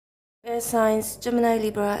Air signs Gemini,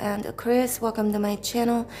 Libra, and Aquarius, welcome to my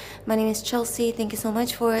channel. My name is Chelsea. Thank you so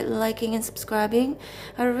much for liking and subscribing.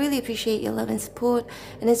 I really appreciate your love and support.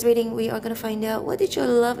 In this reading, we are going to find out what did your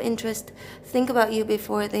love interest think about you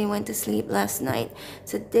before they went to sleep last night.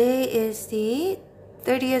 Today is the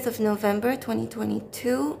 30th of November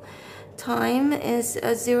 2022. Time is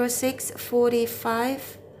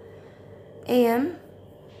 06:45 a.m.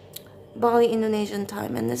 Bali, Indonesian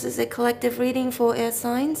time, and this is a collective reading for air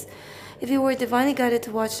signs. If you were divinely guided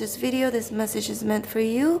to watch this video, this message is meant for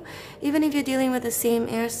you, even if you're dealing with the same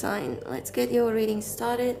air sign. Let's get your reading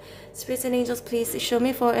started. Spirits and angels, please show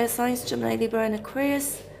me for air signs Gemini, Libra, and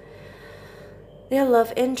Aquarius their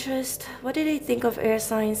love interest. What did they think of air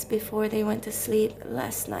signs before they went to sleep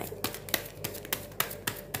last night?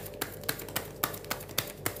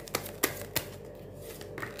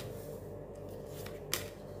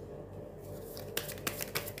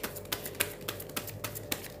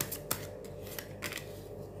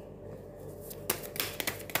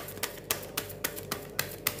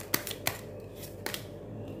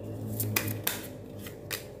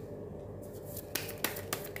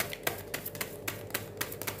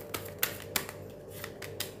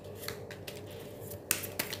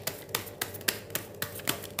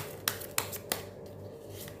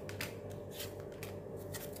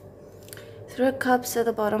 Three of Cups at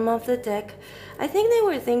the bottom of the deck. I think they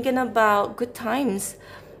were thinking about good times.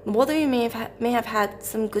 Both of you may have had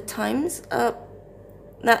some good times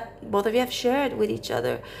that both of you have shared with each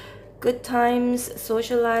other. Good times,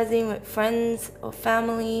 socializing with friends or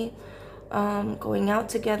family, going out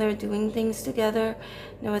together, doing things together.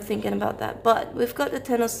 They were thinking about that. But we've got the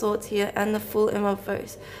Ten of Swords here and the Fool in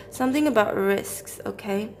reverse. Something about risks,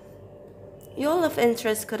 okay? Your love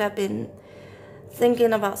interest could have been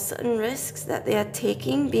thinking about certain risks that they are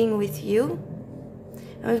taking being with you.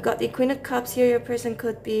 And we've got the Queen of Cups here. Your person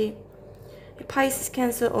could be a Pisces,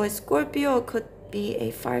 Cancer, or a Scorpio, or could be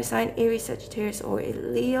a fire sign, Aries, Sagittarius, or a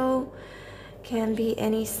Leo. Can be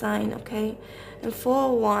any sign, okay? And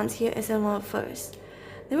Four of Wands here is in reverse.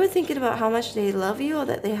 They were thinking about how much they love you or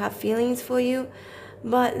that they have feelings for you,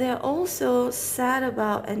 but they're also sad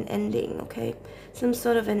about an ending, okay? Some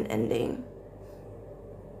sort of an ending.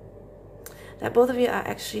 That both of you are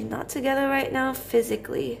actually not together right now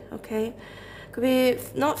physically, okay? Could be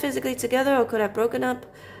not physically together or could have broken up,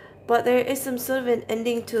 but there is some sort of an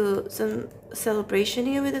ending to some celebration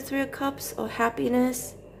here with the Three of Cups or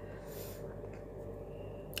happiness.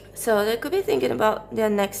 So they could be thinking about their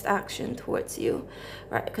next action towards you,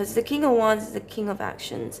 right? Because the King of Wands is the King of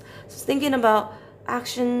actions. So thinking about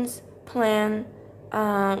actions, plan,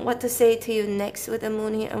 what to say to you next with the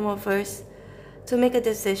Moon here in reverse. To make a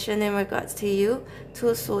decision in regards to you. Two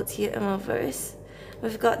of Swords here in reverse.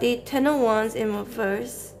 We've got the Ten of Wands in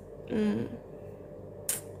reverse.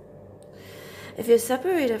 If you're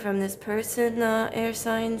separated from this person, air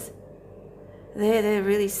signs, they're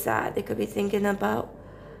really sad. They could be thinking about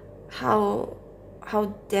how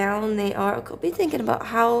down they are. Or could be thinking about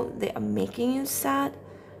how they are making you sad.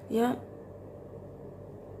 Yeah.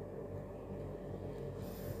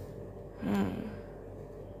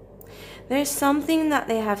 There's something that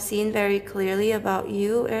they have seen very clearly about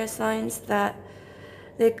you, air signs, that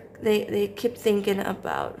they keep thinking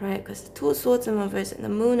about, right? Because the Two of Swords in reverse and the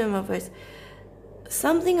Moon in reverse.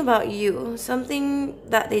 Something about you, something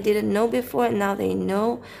that they didn't know before and now they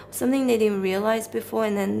know. Something they didn't realize before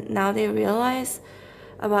and then now they realize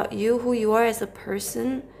about you, who you are as a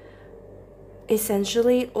person,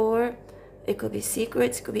 essentially. Or it could be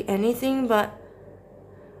secrets, it could be anything, but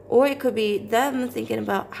or it could be them thinking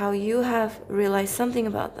about how you have realized something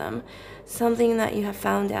about them, something that you have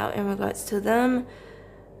found out in regards to them.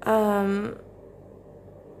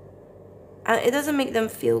 It doesn't make them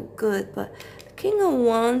feel good, but the King of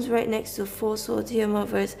Wands right next to Four Swords here in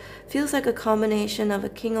reverse feels like a combination of a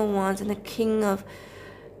King of Wands and a King of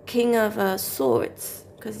Swords,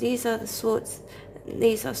 because these are the swords,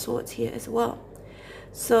 these are swords here as well.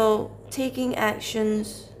 So taking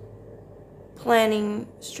actions, planning,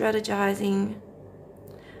 strategizing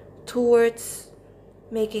towards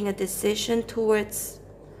making a decision, towards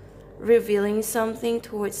revealing something,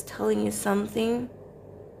 towards telling you something,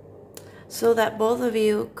 so that both of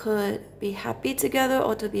you could be happy together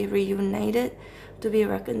or to be reunited, to be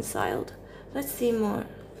reconciled. Let's see more.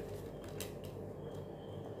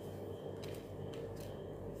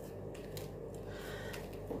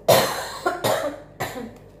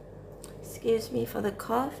 Excuse me for the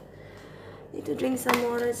cough. Need to drink some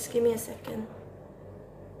water. Just give me a second.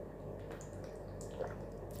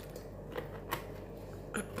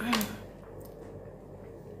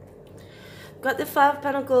 got the Five of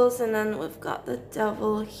Pentacles, and then we've got the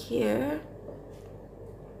Devil here.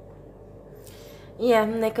 Yeah,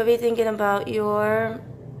 they could be thinking about your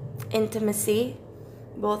intimacy,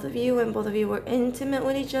 both of you, and both of you were intimate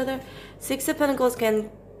with each other. Six of Pentacles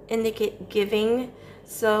can indicate giving,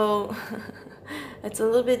 so it's a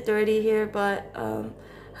little bit dirty here, but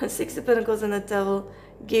Six of Pentacles and the Devil,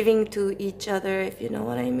 giving to each other, if you know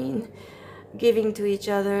what I mean. Giving to each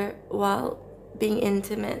other while being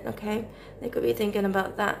intimate, okay? They could be thinking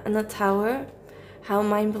about that. And the Tower, how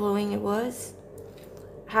mind-blowing it was,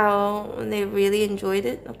 how they really enjoyed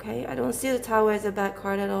it, okay? I don't see the Tower as a bad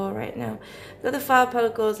card at all right now. Got the Five of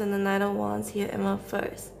Pentacles and the Knight of Wands here in my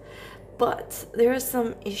first. But there are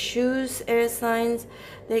some issues, air signs.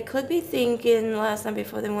 They could be thinking last night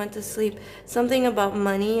before they went to sleep something about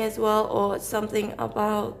money as well, or something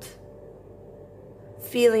about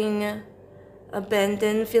feeling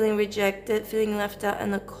abandoned, feeling rejected, feeling left out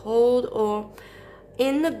in the cold, or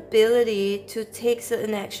inability to take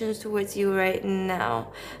certain actions towards you right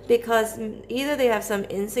now, because either they have some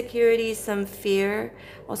insecurity, some fear,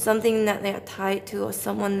 or something that they are tied to, or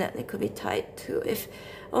someone that they could be tied to. If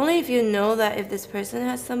only if you know that if this person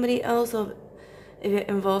has somebody else, or if you're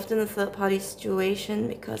involved in a third-party situation,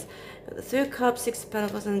 because the Three of Cups, Six of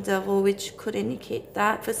Pentacles, and Devil, which could indicate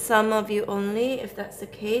that for some of you only, if that's the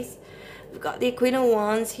case. We've got the Queen of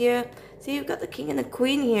Wands here. See, you've got the King and the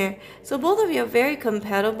Queen here. So both of you are very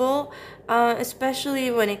compatible,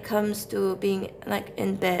 especially when it comes to being like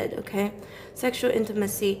in bed, okay? Sexual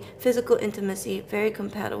intimacy, physical intimacy, very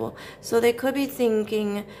compatible. So they could be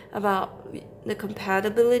thinking about the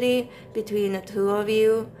compatibility between the two of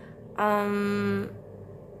you.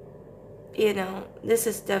 You know, this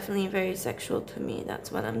is definitely very sexual to me. That's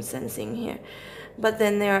what I'm sensing here. But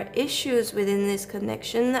then there are issues within this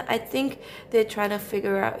connection that I think they're trying to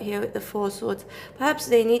figure out here with the Four of Swords. Perhaps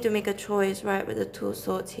they need to make a choice, right, with the Two of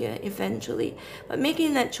Swords here eventually. But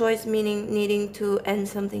making that choice meaning needing to end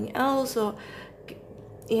something else, or,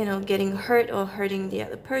 you know, getting hurt, or hurting the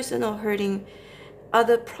other person, or hurting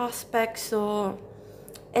other prospects, or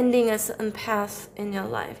ending a certain path in your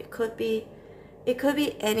life. It could be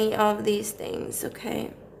any of these things,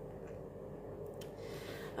 okay?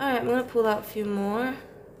 Alright, I'm going to pull out a few more.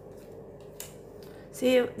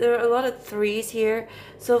 See, there are a lot of threes here.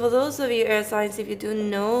 So for those of you air signs, if you do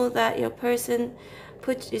know that your person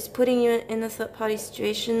is putting you in a third-party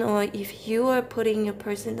situation, or if you are putting your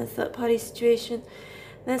person in a third-party situation,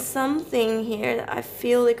 there's something here that I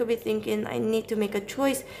feel they could be thinking, I need to make a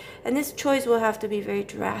choice. And this choice will have to be very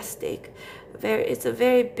drastic. It's a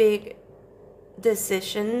very big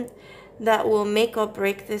decision that will make or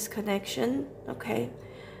break this connection, okay?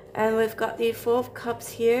 And we've got the Four of Cups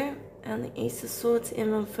here and the Ace of Swords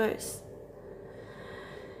in reverse.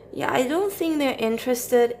 Yeah, I don't think they're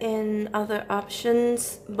interested in other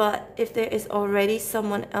options, but if there is already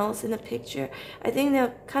someone else in the picture, I think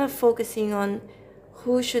they're kind of focusing on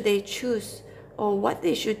who should they choose, or what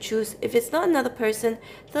they should choose. If it's not another person,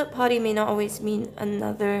 third party may not always mean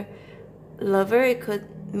another lover. It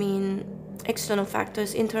could mean external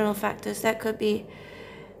factors, internal factors that could be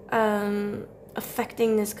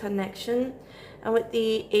affecting this connection. And with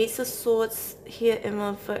the Ace of Swords here in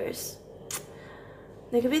reverse,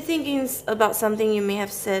 they could be thinking about something you may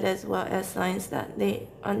have said as well, as signs that they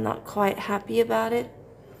are not quite happy about it.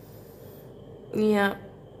 Yeah.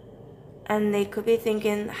 And they could be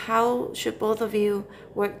thinking, how should both of you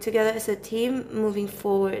work together as a team moving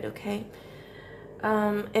forward, okay?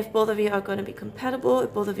 If both of you are going to be compatible,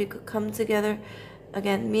 if both of you could come together,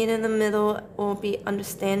 again, meet in the middle, or be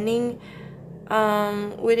understanding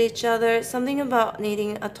with each other. Something about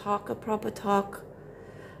needing a talk, a proper talk,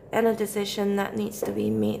 and a decision that needs to be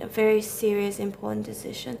made. A very serious, important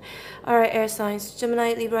decision. Alright, air signs,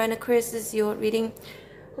 Gemini, Libra, and Aquarius, this is your reading.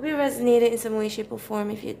 Hope you resonated in some way, shape, or form.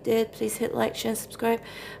 If you did, please hit like, share, and subscribe.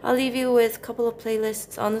 I'll leave you with a couple of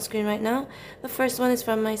playlists on the screen right now. The first one is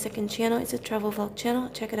from my second channel. It's a travel vlog channel.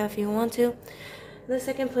 Check it out if you want to. The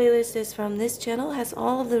second playlist is from this channel. It has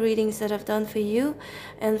all of the readings that I've done for you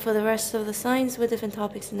and for the rest of the signs with different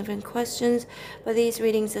topics and different questions. But these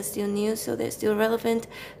readings are still new, so they're still relevant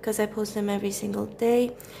because I post them every single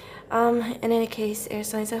day. In any case, air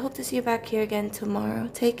signs, I hope to see you back here again tomorrow.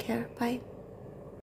 Take care. Bye.